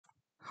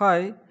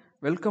Hi,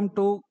 welcome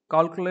to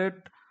calculate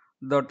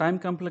the time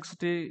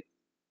complexity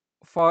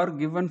for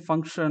given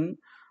function,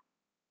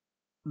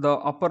 the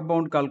upper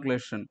bound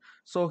calculation.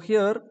 So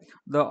here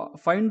the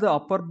find the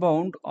upper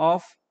bound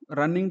of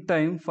running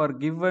time for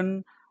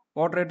given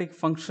quadratic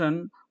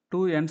function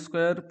 2n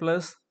square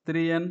plus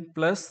 3n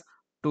plus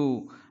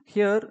 2.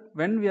 Here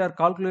when we are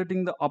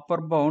calculating the upper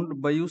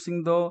bound by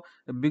using the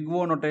big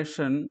O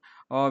notation,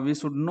 we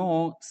should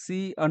know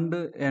c and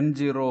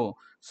n0.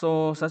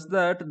 So such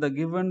that the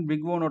given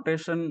big O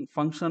notation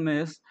function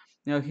is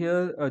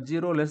here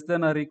 0 less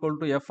than or equal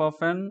to f of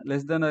n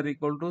less than or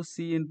equal to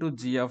c into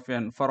g of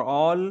n for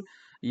all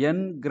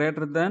n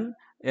greater than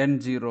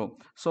n0.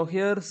 So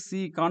here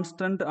c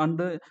constant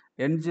and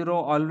n0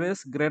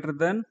 always greater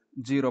than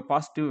 0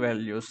 positive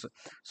values.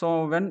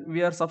 So when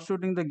we are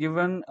substituting the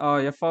given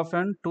f of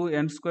n to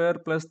n square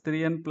plus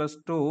 3n plus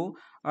 2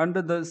 and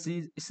the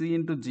c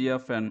into g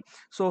of n.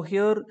 So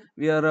here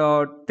we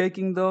are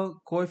taking the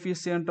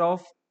coefficient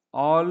of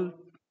all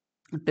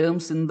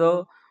terms in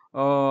the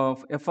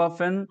f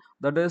of n,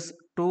 that is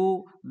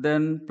 2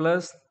 then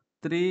plus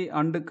 3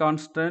 and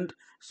constant.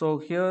 So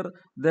here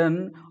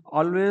then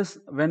always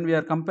when we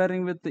are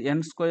comparing with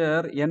n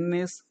square, n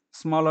is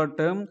smaller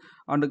term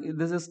and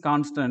this is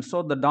constant,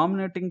 so the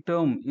dominating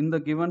term in the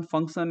given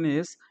function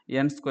is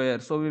n square.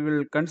 So we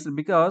will consider,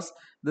 because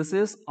this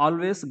is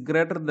always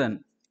greater than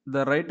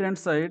the right hand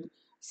side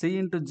c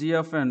into g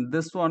of n,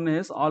 this one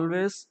is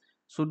always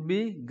should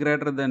be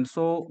greater than.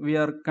 So we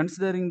are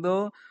considering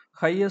the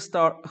higher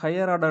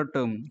order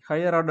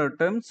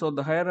term. So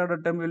the higher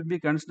order term will be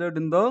considered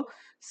in the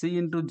c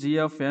into g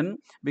of n,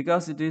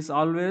 because it is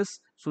always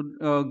should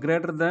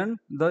greater than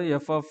the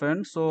f of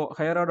n. So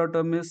higher order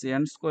term is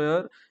n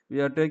square.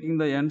 We are taking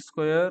the n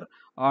square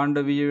and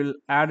we will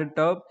add it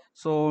up.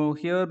 So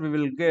here we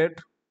will get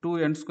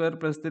 2n square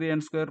plus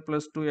 3n square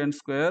plus 2n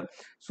square.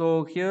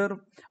 So here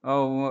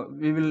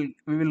we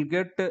will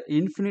get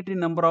infinity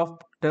number of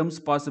terms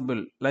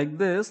possible. Like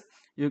this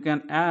you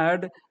can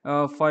add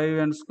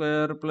 5n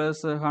square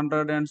plus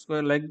 100n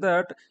square, like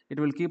that it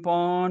will keep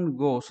on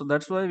go. So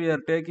that's why we are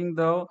taking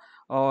the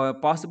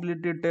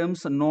possibility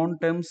terms, known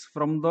terms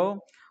from the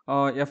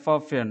f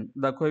of n,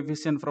 the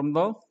coefficient from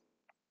the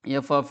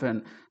f of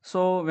n.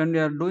 So when we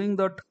are doing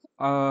that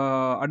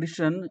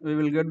addition, we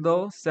will get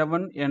the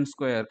 7n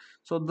square.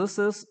 So this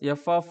is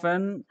f of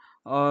n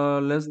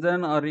less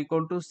than or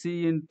equal to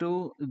c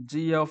into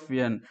g of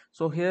n.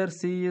 So here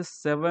c is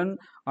 7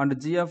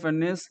 and g of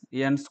n is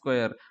n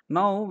square.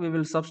 Now we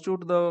will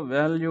substitute the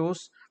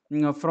values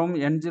from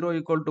n0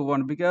 equal to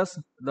 1, because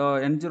the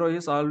n0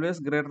 is always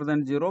greater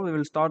than 0. We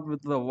will start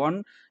with the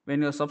 1.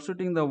 When you are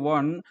substituting the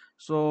 1,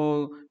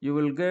 so you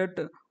will get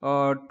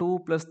 2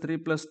 plus 3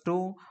 plus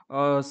 2,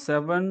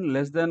 7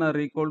 less than or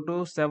equal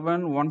to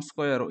 7 1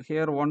 square,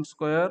 here 1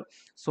 square.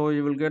 So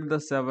you will get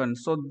the 7.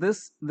 So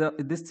this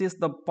is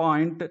the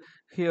point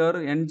here,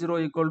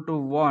 n0 equal to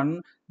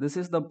 1, this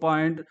is the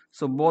point.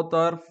 So both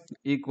are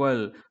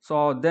equal.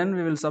 So then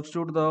we will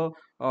substitute the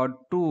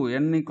 2,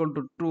 n equal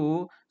to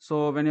 2.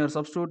 So when you are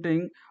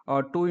substituting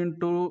 2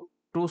 into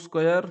 2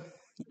 square,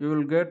 you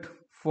will get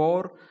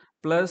 4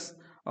 plus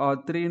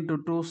 3 into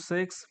 2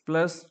 6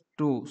 plus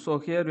 2. So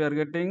here we are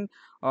getting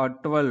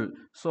 12.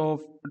 So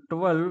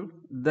 12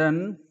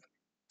 then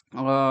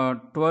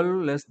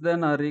 12 less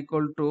than or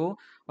equal to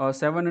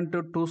 7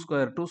 into 2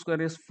 square, 2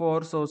 square is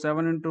 4. So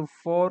 7 into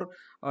 4,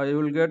 you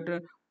will get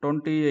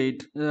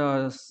 28.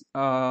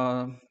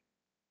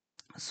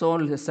 So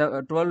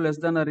 12 less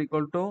than or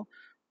equal to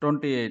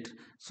 28.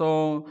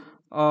 So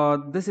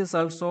this is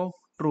also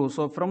true.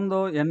 So from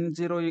the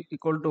n0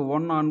 equal to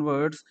 1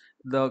 onwards,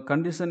 the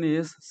condition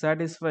is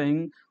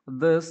satisfying.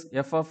 This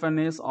f of n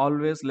is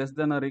always less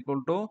than or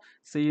equal to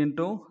c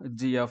into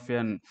g of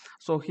n.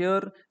 So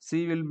here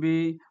c will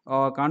be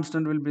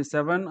constant will be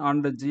 7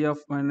 and g of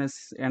n is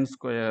n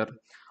square.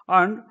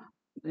 And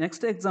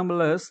next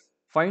example is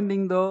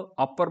finding the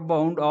upper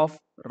bound of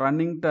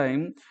running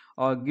time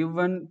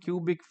given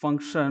cubic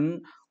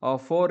function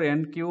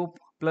 4n cube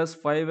plus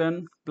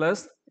 5n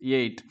plus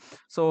 8.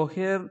 So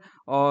here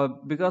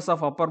because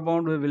of upper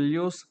bound, we will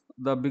use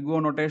the big O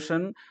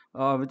notation,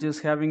 which is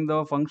having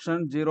the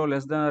function 0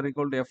 less than or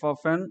equal to f of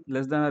n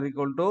less than or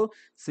equal to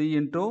c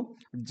into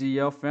g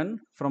of n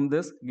from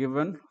this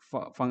given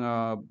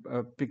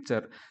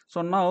picture.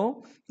 So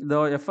now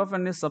the f of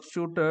n is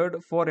substituted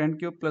for n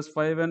cube plus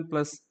 5n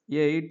plus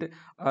 8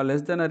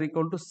 less than or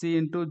equal to c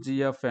into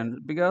g of n,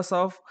 because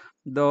of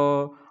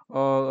the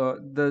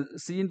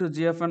c into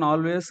g of n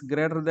always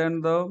greater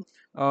than the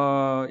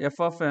f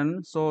of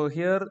n. So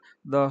here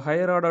the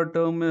higher order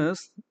term is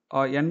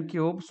n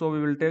cube. So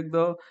we will take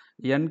the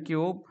n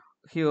cube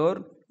here,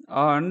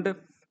 and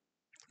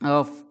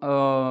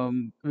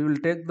we will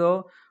take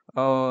the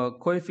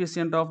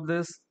coefficient of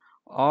this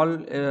all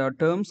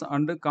terms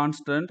and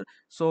constant.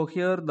 So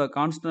here the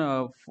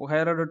constant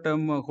higher order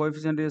term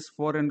coefficient is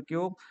 4n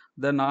cube,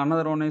 then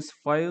another one is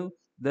 5,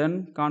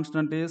 then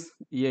constant is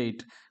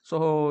 8.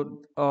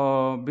 So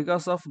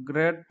because of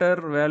greater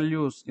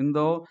values in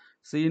the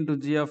c into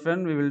g of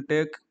n, we will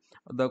take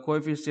the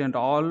coefficient,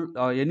 all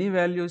any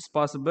value is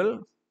possible.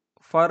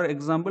 For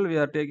example, we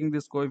are taking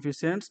these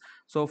coefficients,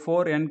 so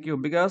 4n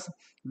cube, because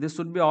this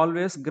should be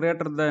always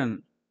greater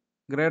than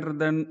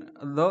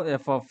the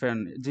f of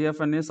n. G of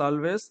n is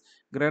always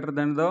greater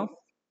than the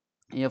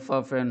f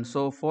of n.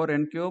 So for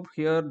n cube,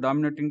 here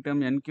dominating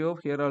term n cube,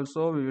 here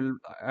also we will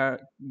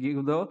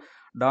give the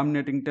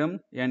dominating term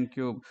n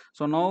cube.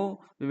 So now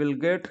we will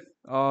get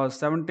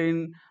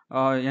 17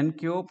 n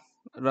cube.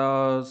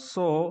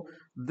 So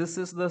this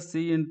is the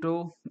c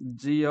into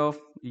g of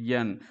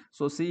n.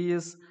 So c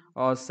is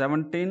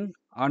 17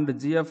 and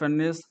g of n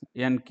is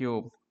n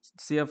cube.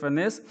 C of n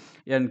is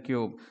n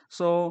cube.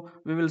 So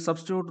we will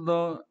substitute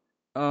the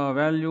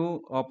value,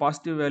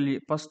 positive value,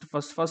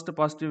 first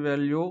positive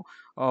value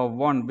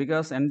 1,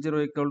 because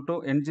n0 equal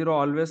to n0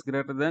 always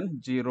greater than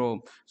 0.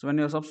 So when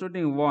you are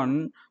substituting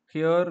 1,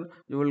 here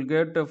you will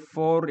get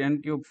 4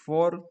 n cube,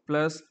 4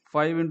 plus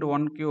 5 into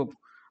 1 cube,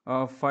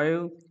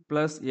 5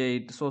 plus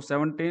 8, so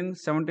 17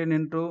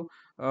 into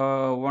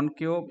 1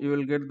 cube, you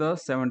will get the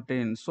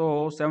 17.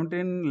 So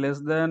 17 less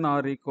than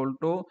or equal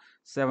to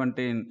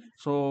 17.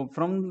 So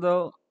from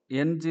the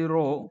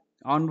n0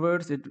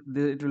 onwards, it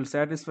will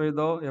satisfy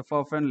the f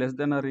of n less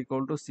than or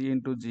equal to c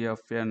into g of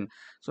n.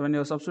 So when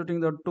you are substituting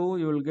the 2,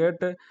 you will get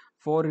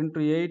 4 into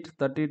 8,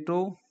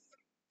 32,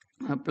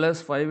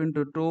 plus 5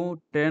 into 2,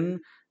 10,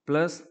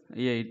 plus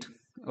 8.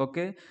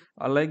 Okay,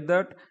 like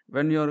that,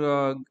 when you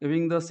are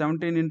giving the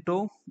 17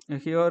 into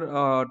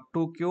here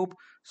 2 cube,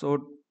 so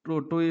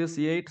 2 is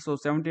 8, so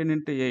 17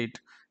 into 8,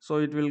 so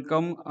it will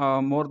come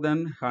more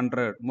than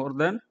 100, more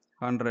than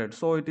 100.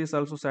 So it is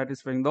also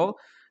satisfying the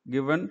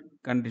given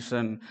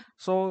condition.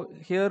 So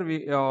here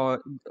we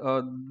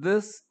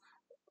this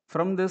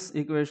from this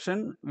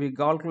equation we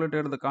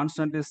calculated the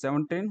constant is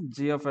 17,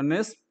 g of n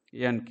is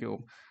n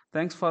cube.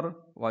 Thanks for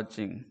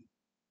watching.